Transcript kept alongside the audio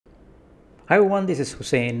Hi everyone, this is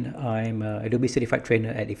Hussein. I'm an Adobe Certified Trainer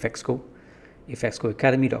at EFXCO,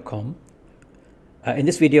 EFXCOacademy.com. In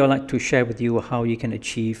this video, I'd like to share with you how you can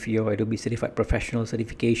achieve your Adobe Certified Professional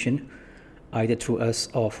certification either through us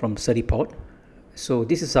or from Certiport. So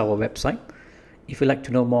this is our website. If you'd like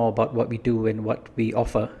to know more about what we do and what we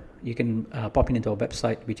offer, you can pop into our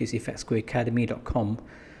website, which is EFXCOacademy.com.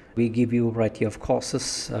 We give you a variety of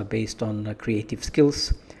courses based on creative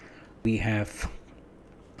skills. We have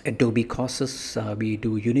Adobe courses, we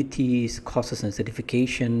do Unity courses and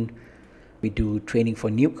certification, we do training for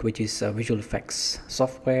NUKE, which is visual effects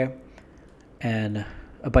software, and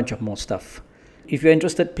a bunch of more stuff. If you're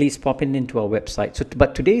interested, please pop into our website.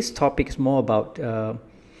 But today's topic is more about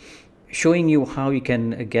showing you how you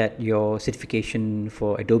can get your certification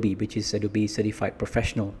for Adobe, which is Adobe Certified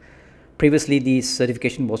Professional. Previously, this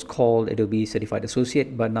certification was called Adobe Certified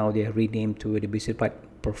Associate, but now they are renamed to Adobe Certified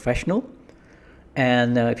Professional.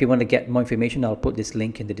 And if you want to get more information, I'll put this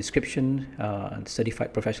link in the description,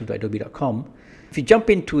 certifiedprofessional.adobe.com. If you jump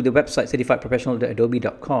into the website,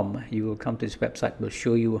 certifiedprofessional.adobe.com, you will come to this website. We'll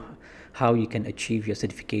show you how you can achieve your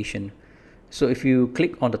certification. So if you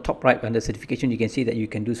click on the top right under certification, you can see that you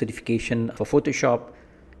can do certification for Photoshop,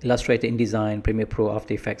 Illustrator, InDesign, Premiere Pro,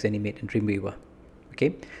 After Effects, Animate, and Dreamweaver.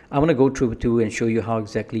 Okay, I want to go through and show you how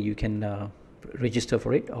exactly you can register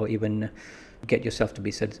for it or even get yourself to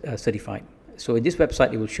be certified. So in this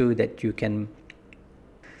website, it will show you that you can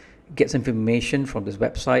get some information from this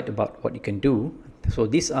website about what you can do. So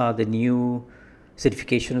these are the new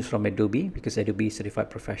certifications from Adobe, because Adobe is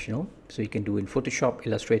Certified Professional. So you can do in Photoshop,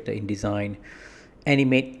 Illustrator, InDesign,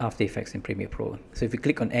 Animate, After Effects, and Premiere Pro. So if you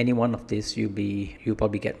click on any one of these, you'll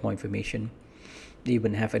probably get more information. They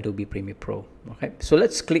even have Adobe Premiere Pro. Okay, so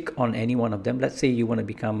let's click on any one of them. Let's say you want to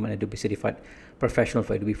become an Adobe Certified Professional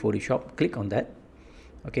for Adobe Photoshop. Click on that.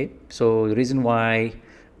 Okay, so the reason why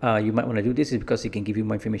you might want to do this is because it can give you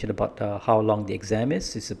more information about how long the exam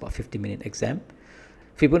is. It's about a 50-minute exam.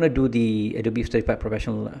 If you're going to do the Adobe Certified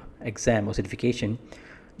Professional exam or certification,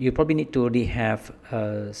 you probably need to already have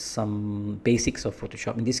some basics of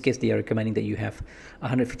Photoshop. In this case, they are recommending that you have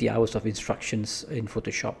 150 hours of instructions in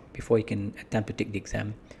Photoshop before you can attempt to take the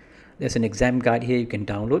exam. There's an exam guide here you can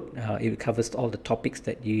download. It covers all the topics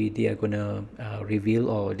that they are going to reveal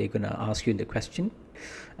or they're going to ask you in the question.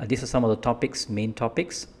 These are some of the topics, main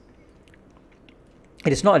topics.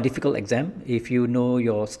 It is not a difficult exam if you know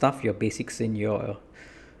your stuff, your basics in your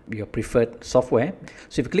preferred software.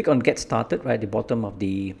 So if you click on Get Started right at the bottom of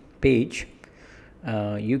the page,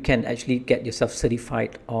 you can actually get yourself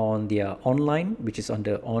certified on their online, which is on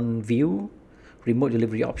the On View remote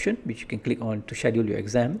delivery option, which you can click on to schedule your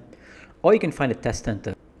exam, or you can find a test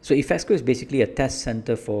center. So EFXCO is basically a test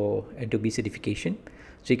center for Adobe certification.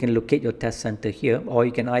 So you can locate your test center here, or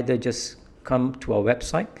you can either just come to our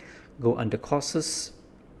website, go under courses,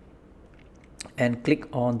 and click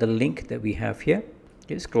on the link that we have here.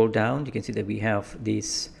 Okay, scroll down, you can see that we have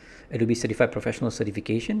this Adobe Certified Professional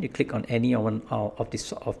certification. You click on any one of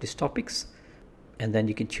these topics, and then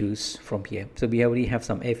you can choose from here. So we already have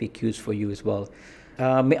some FAQs for you as well.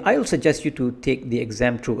 I will suggest you to take the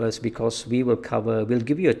exam through us, because we'll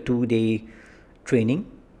give you a 2-day training.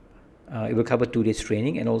 It will cover 2 days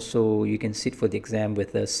training, and also you can sit for the exam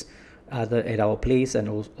with us either at our place and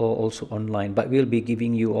also online. But we'll be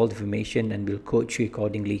giving you all the information and we'll coach you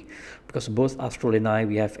accordingly, because both Astral and I,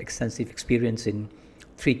 we have extensive experience in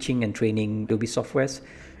teaching and training Adobe softwares.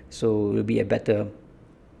 So it will be a better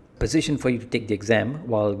position for you to take the exam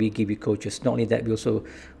while we give you coaches. Not only that, we also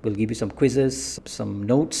will give you some quizzes, some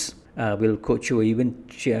notes. We'll coach you, or even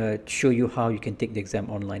show you how you can take the exam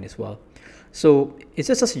online as well. So it's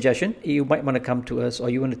just a suggestion. You might want to come to us, or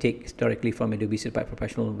you want to take directly from Adobe Certified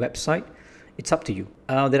Professional website. It's up to you.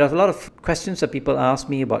 There are a lot of questions that people ask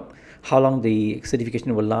me about how long the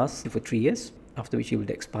certification will last. For 3 years, after which it will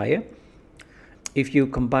expire. If you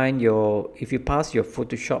pass your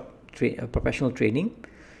Photoshop professional training,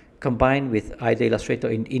 combined with either Illustrator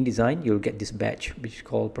or InDesign, you'll get this badge, which is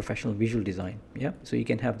called Professional Visual Design. Yeah, so you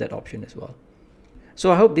can have that option as well. So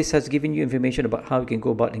I hope this has given you information about how you can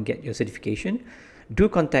go about and get your certification. Do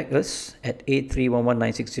contact us at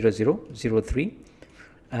 8311960003,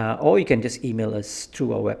 or you can just email us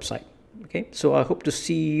through our website. Okay, so I hope to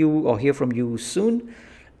see you or hear from you soon,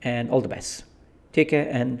 and all the best. Take care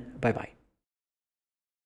and bye-bye.